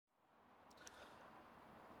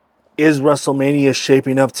Is WrestleMania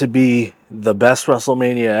shaping up to be the best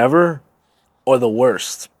WrestleMania ever or the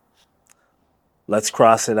worst? Let's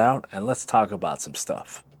cross it out and let's talk about some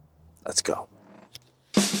stuff. Let's go.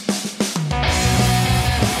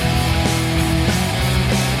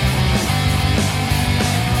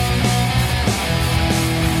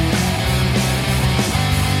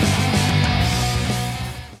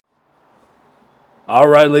 All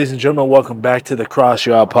right, ladies and gentlemen, welcome back to the Cross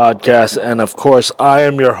You Out podcast. And of course, I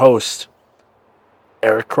am your host,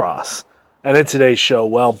 Eric Cross. And in today's show,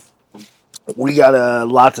 well, we got a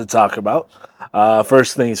lot to talk about.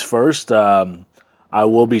 First things first, I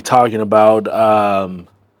will be talking about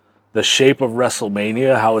the shape of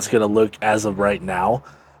WrestleMania, how it's going to look as of right now.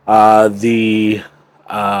 A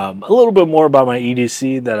little bit more about my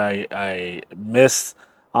EDC that I missed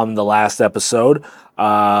on the last episode.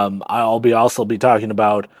 I'll also be talking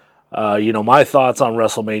about my thoughts on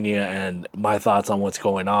WrestleMania and my thoughts on what's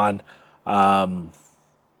going on,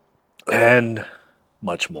 and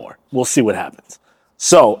much more. We'll see what happens.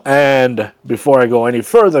 So, and before I go any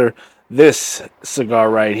further, this cigar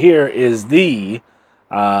right here is the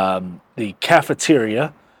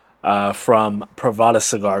Cafeteria from Pravada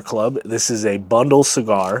Cigar Club. This is a bundle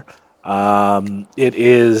cigar.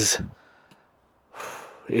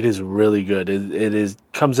 It is really good. It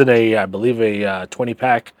comes in I believe a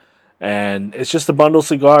 20-pack, and it's just a bundle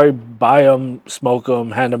cigar. Buy them, smoke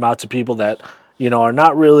them, hand them out to people that are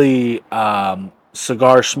not really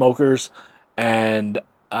cigar smokers, and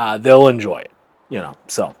they'll enjoy it.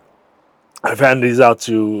 So I've handed these out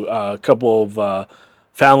to a couple of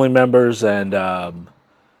family members, and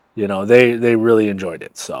they really enjoyed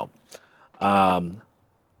it. So.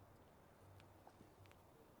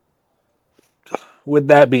 With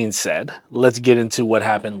that being said, let's get into what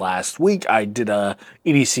happened last week. I did a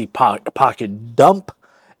EDC pocket dump,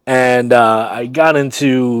 and I got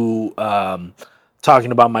into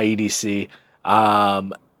talking about my EDC.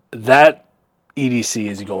 That EDC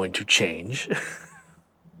is going to change,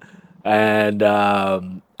 and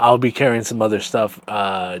I'll be carrying some other stuff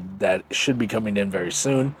that should be coming in very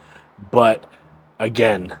soon. But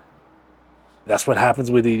again, that's what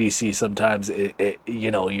happens with EDC sometimes.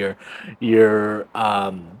 Your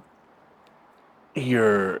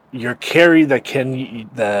carry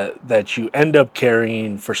that you end up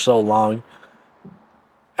carrying for so long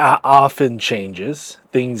often changes.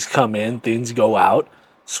 Things come in, things go out,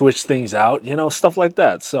 switch things out, stuff like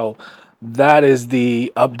that. So that is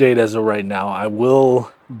the update as of right now. I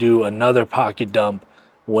will do another pocket dump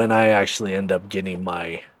when I actually end up getting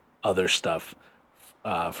my other stuff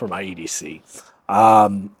for my EDC.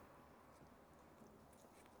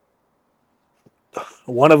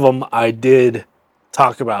 One of them I did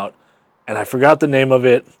talk about, and I forgot the name of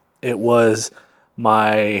it. It was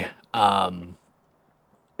the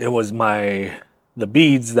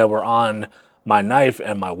beads that were on my knife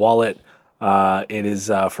and my wallet. It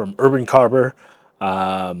is from Urban Carver.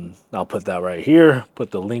 I'll put that right here. Put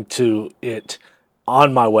the link to it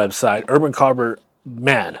on my website. Urban Carver,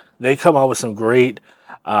 man, they come out with some great.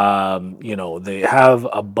 They have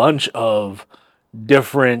a bunch of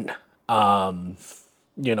different,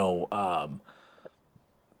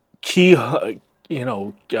 key,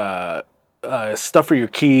 stuff for your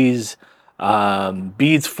keys,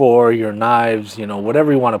 beads for your knives,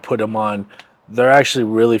 whatever you want to put them on. They're actually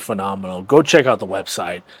really phenomenal. Go check out the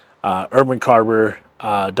website,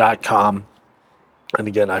 urbancarver.com. And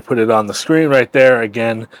again, I put it on the screen right there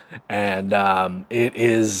again. And it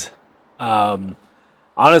is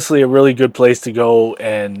honestly a really good place to go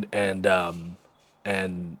and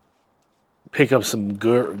pick up some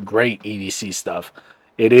great EDC stuff.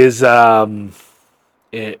 It is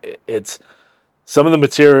it's some of the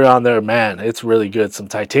material on there, man, it's really good. Some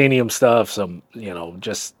titanium stuff, some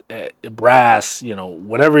just brass,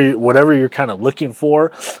 whatever you're kind of looking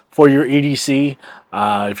for your EDC.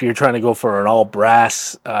 If you're trying to go for an all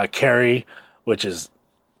brass carry, which is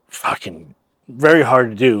fucking very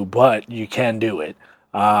hard to do, but you can do it.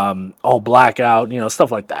 All blackout,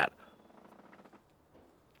 stuff like that.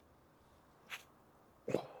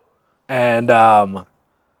 And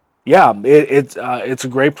it's a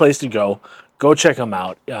great place to go. Go check them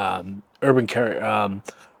out. Urban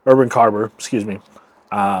Carver, excuse me.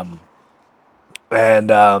 And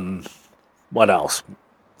what else?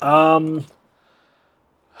 I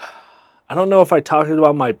don't know if I talked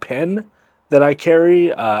about my pen that I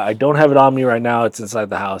carry. I don't have it on me right now. It's inside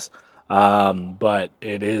the house. But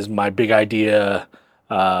it is my Big Idea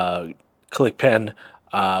click pen.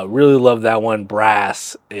 Really love that one.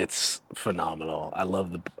 Brass. It's phenomenal. I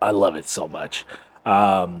love it so much.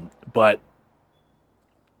 But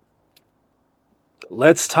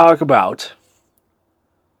let's talk about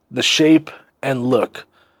the shape and look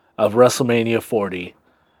of WrestleMania 40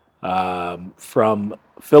 from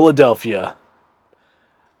Philadelphia.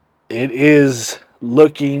 It is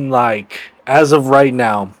looking like, as of right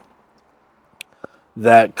now,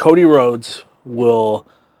 that Cody Rhodes will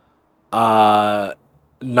not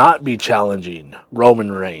be challenging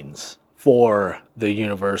Roman Reigns for the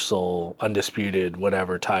Universal Undisputed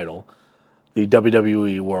whatever title, the the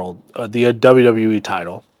WWE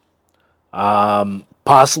title.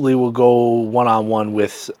 Possibly will go one-on-one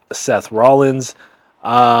with Seth Rollins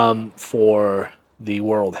for the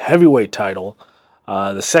World Heavyweight title,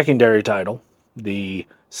 the secondary title, the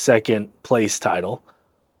second place title.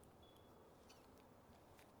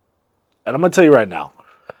 And I'm going to tell you right now,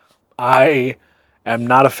 I am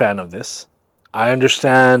not a fan of this. I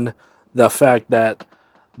understand the fact that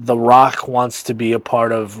The Rock wants to be a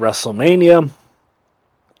part of WrestleMania,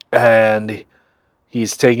 and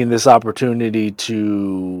he's taking this opportunity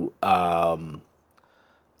to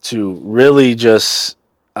really just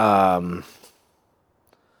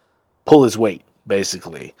pull his weight,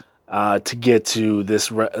 basically, to get to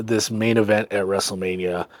this main event at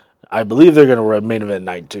WrestleMania. I believe they're going to run main event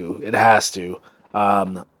night too. It has to.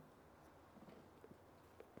 Um,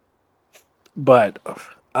 but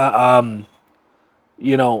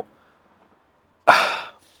you know,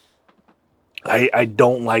 I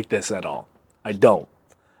don't like this at all. I don't.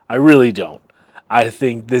 I really don't. I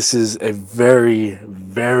think this is a very,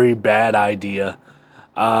 very bad idea.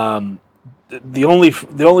 The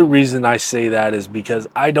only reason I say that is because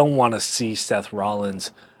I don't want to see Seth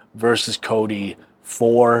Rollins versus Cody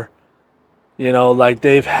for, like,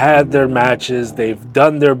 they've had their matches, they've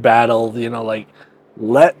done their battle, like,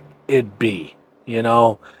 let it be,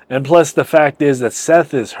 And plus the fact is that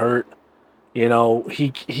Seth is hurt.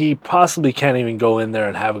 He possibly can't even go in there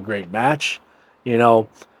and have a great match. You know,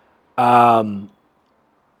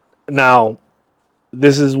 now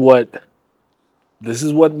this is what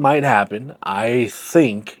might happen. I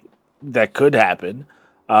think that could happen.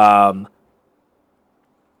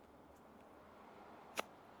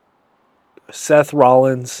 Seth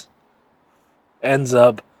Rollins ends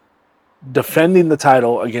up defending the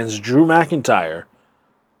title against Drew McIntyre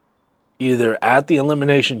either at the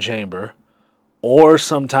Elimination Chamber or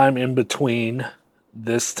sometime in between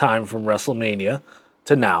this time from WrestleMania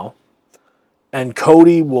to now. And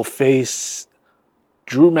Cody will face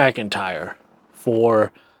Drew McIntyre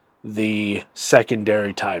for the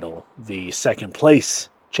secondary title, the second place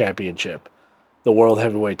championship, the World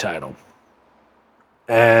Heavyweight title.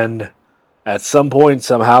 And at some point,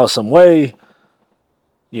 somehow, some way,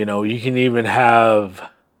 you can even have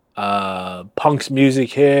Punk's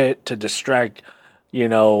music hit to distract,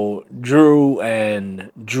 Drew,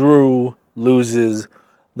 and Drew loses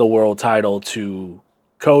the world title to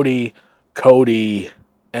Cody. Cody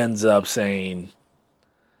ends up saying,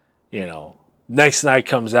 next night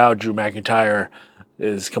comes out, Drew McIntyre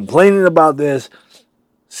is complaining about this.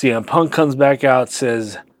 CM Punk comes back out,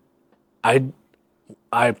 says, I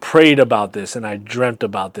prayed about this and I dreamt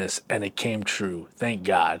about this and it came true. Thank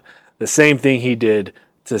God. The same thing he did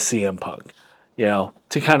to CM Punk,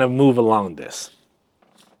 to kind of move along this.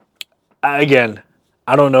 Again,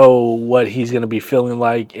 I don't know what he's going to be feeling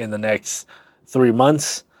like in the next 3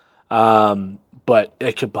 months, but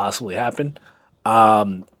it could possibly happen.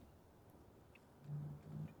 Another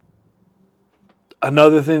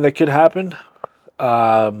thing that could happen,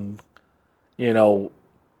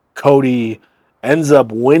 Cody ends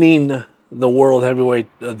up winning the World Heavyweight,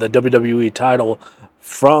 the WWE title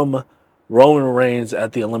from Roman Reigns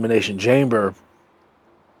at the Elimination Chamber,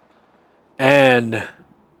 and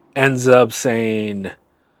ends up saying,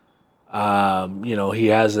 he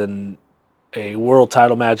has a world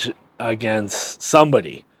title match against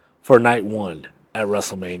somebody for night one at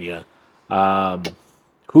WrestleMania.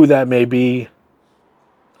 Who that may be,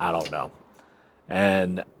 I don't know.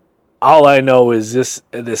 And all I know is this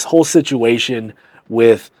whole situation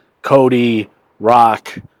with Cody,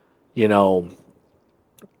 Rock, and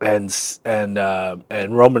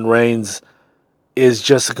Roman Reigns is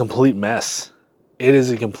just a complete mess. It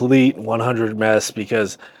is a complete 100 mess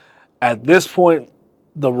because at this point,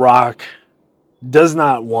 The Rock does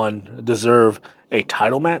not, one, deserve a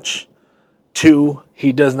title match. Two,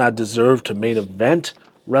 he does not deserve to main event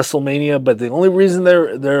WrestleMania. But the only reason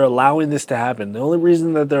they're allowing this to happen, the only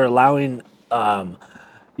reason that they're allowing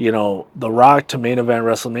The Rock to main event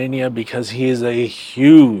WrestleMania, because he is a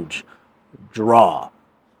huge draw.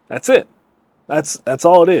 That's it. That's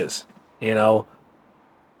all it is.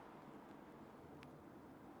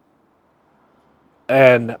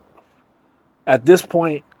 And at this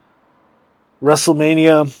point,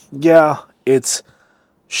 WrestleMania, yeah, it's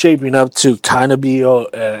shaping up to kind of be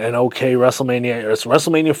an okay WrestleMania. It's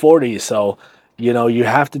WrestleMania 40, so you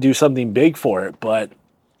have to do something big for it. But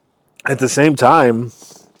at the same time,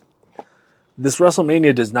 this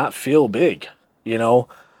WrestleMania does not feel big. You know,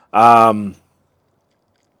 um,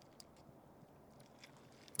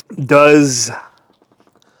 does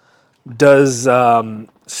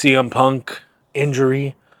CM Punk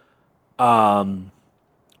injury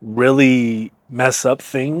really mess up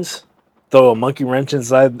things? Throw a monkey wrench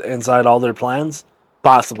inside all their plans?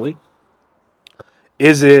 Possibly.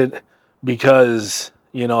 Is it because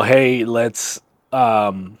hey, let's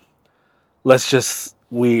just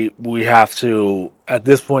we have to at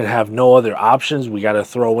this point have no other options. We got to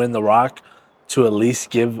throw in The Rock to at least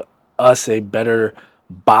give us a better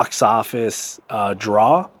box office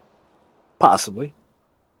draw, possibly.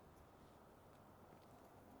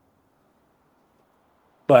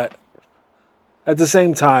 But at the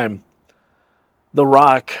same time, The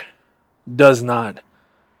Rock does not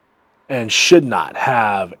and should not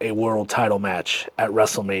have a world title match at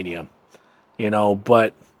WrestleMania.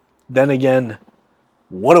 But then again,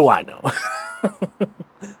 what do I know?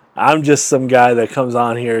 I'm just some guy that comes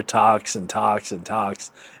on here, talks and talks and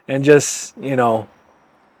talks, and just,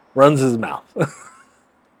 runs his mouth.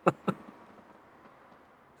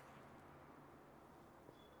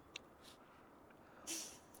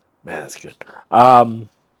 Man, that's good.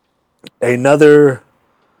 Another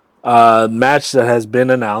match that has been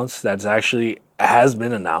announced, that's actually has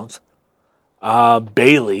been announced.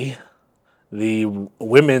 Bailey, the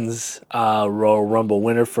women's Royal Rumble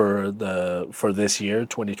winner for this year,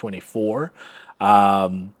 2024,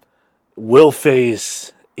 will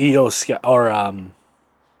face Io Sky, or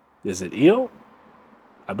is it Io?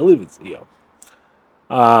 I believe it's Io.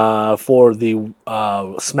 For the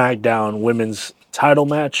SmackDown Women's Title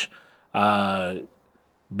match.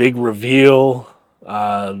 Big reveal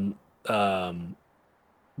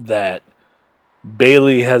that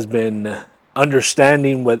Bailey has been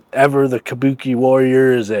understanding whatever the Kabuki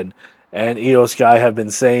Warriors and Io Sky have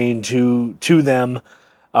been saying to them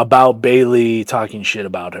about Bailey, talking shit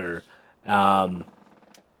about her. And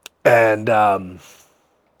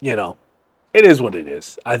it is what it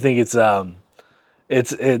is. I think it's a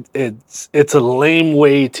lame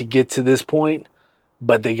way to get to this point,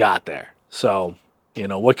 but they got there. So,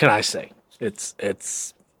 what can I say? It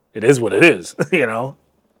is what it is,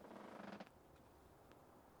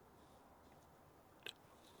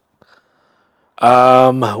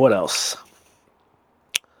 What else?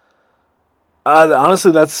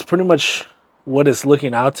 Honestly, that's pretty much what it's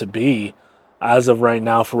looking out to be as of right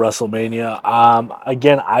now for WrestleMania.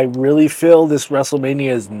 Again, I really feel this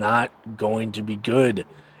WrestleMania is not going to be good.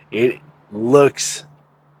 It looks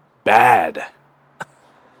bad,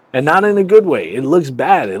 and not in a good way. It looks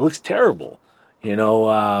bad. It looks terrible. You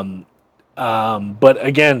know. But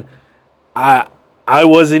again, I I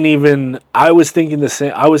wasn't even. I was thinking the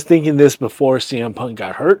same. I was thinking this before CM Punk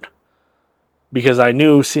got hurt because I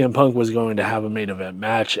knew CM Punk was going to have a main event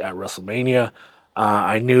match at WrestleMania.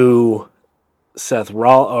 I knew Seth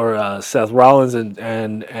Rollins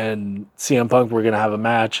and CM Punk were going to have a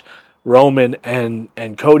match. Roman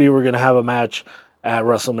and Cody were going to have a match at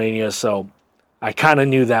WrestleMania. So I kind of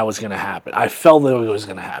knew that was going to happen. I felt that it was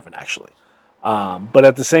going to happen actually. But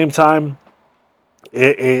at the same time,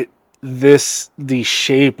 the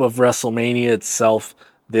shape of WrestleMania itself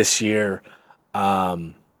this year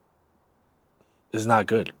is not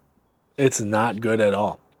good. It's not good at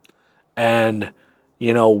all. And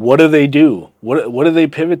what do they do? What do they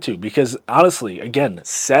pivot to? Because honestly, again,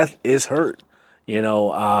 Seth is hurt.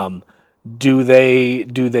 Do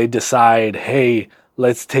they decide, hey,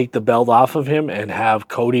 let's take the belt off of him and have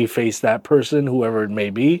Cody face that person, whoever it may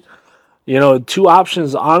be? Two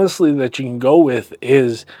options honestly that you can go with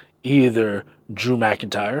is either Drew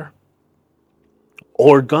McIntyre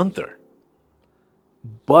or Gunther.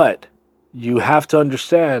 But you have to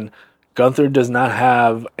understand, Gunther does not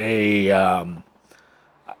have a.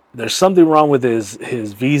 There's something wrong with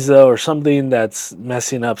his visa or something that's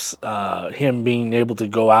messing up him being able to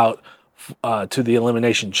go out to the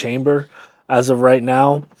Elimination Chamber as of right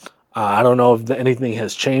now. I don't know if anything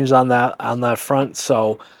has changed on that front.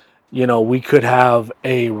 So, we could have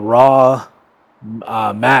a Raw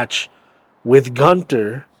match with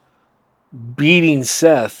Gunther beating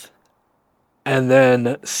Seth, and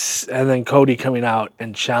then Cody coming out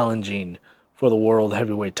and challenging for the World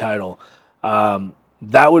Heavyweight title.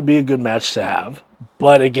 That would be a good match to have.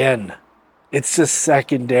 But again, it's a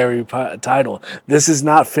secondary title. This is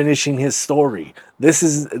not finishing his story. This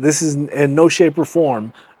is in no shape or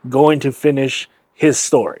form going to finish his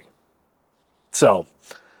story. So,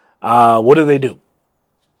 what do?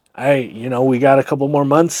 Hey, we got a couple more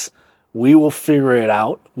months. We will figure it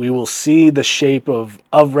out. We will see the shape of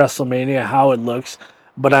WrestleMania, how it looks.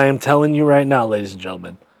 But I am telling you right now, ladies and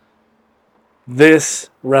gentlemen, this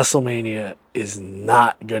WrestleMania is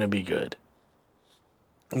not going to be good.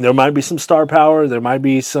 There might be some star power. There might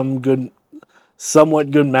be somewhat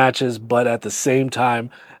good matches. But at the same time,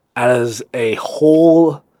 as a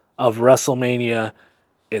whole of WrestleMania,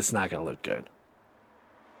 it's not going to look good.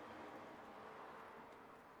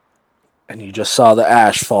 And you just saw the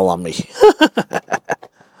ash fall on me.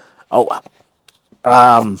 Oh,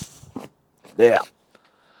 yeah.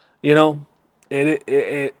 You know,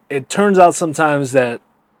 it turns out sometimes that,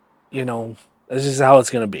 this is how it's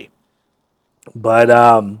going to be. But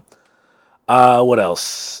what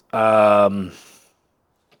else? Update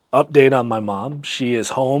on my mom. She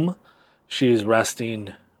is home. She is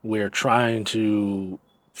resting. We're trying to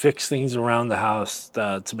fix things around the house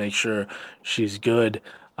to make sure she's good.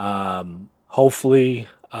 Hopefully,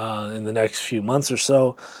 in the next few months or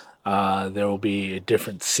so, there will be a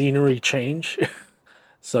different scenery change.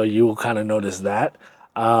 So you will kind of notice that.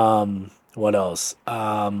 What else?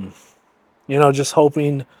 Just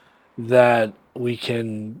hoping that we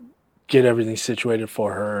can get everything situated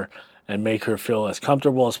for her and make her feel as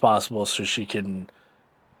comfortable as possible so she can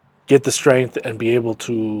get the strength and be able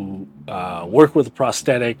to work with the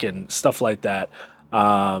prosthetic and stuff like that.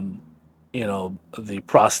 Um, the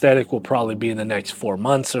prosthetic will probably be in the next 4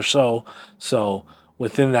 months or so. So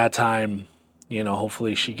within that time,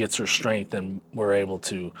 hopefully she gets her strength and we're able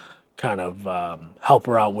to kind of help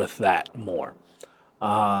her out with that more.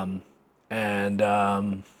 And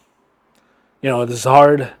this is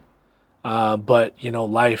hard, but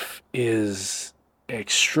life is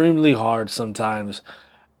extremely hard sometimes,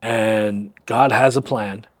 and God has a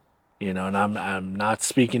plan. And I'm not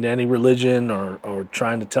speaking to any religion or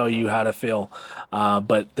trying to tell you how to feel,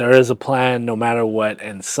 but there is a plan no matter what,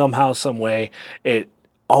 and somehow, some way, it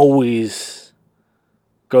always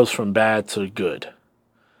goes from bad to good.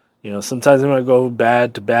 Sometimes it might go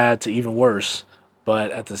bad to even worse, but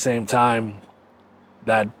at the same time,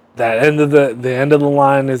 that end of the end of the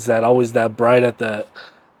line is that always that bright at the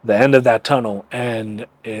end of that tunnel, and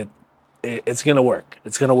it's gonna work.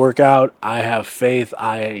 It's gonna work out. I have faith.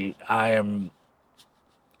 I'm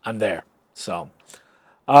there. So,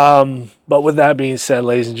 but with that being said,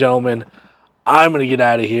 ladies and gentlemen, I'm gonna get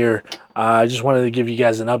out of here. I just wanted to give you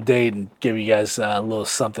guys an update and give you guys a little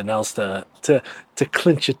something else to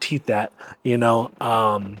clench your teeth at,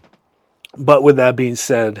 But with that being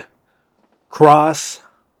said, cross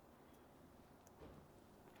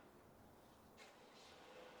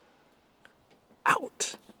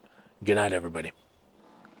out. Good night, everybody.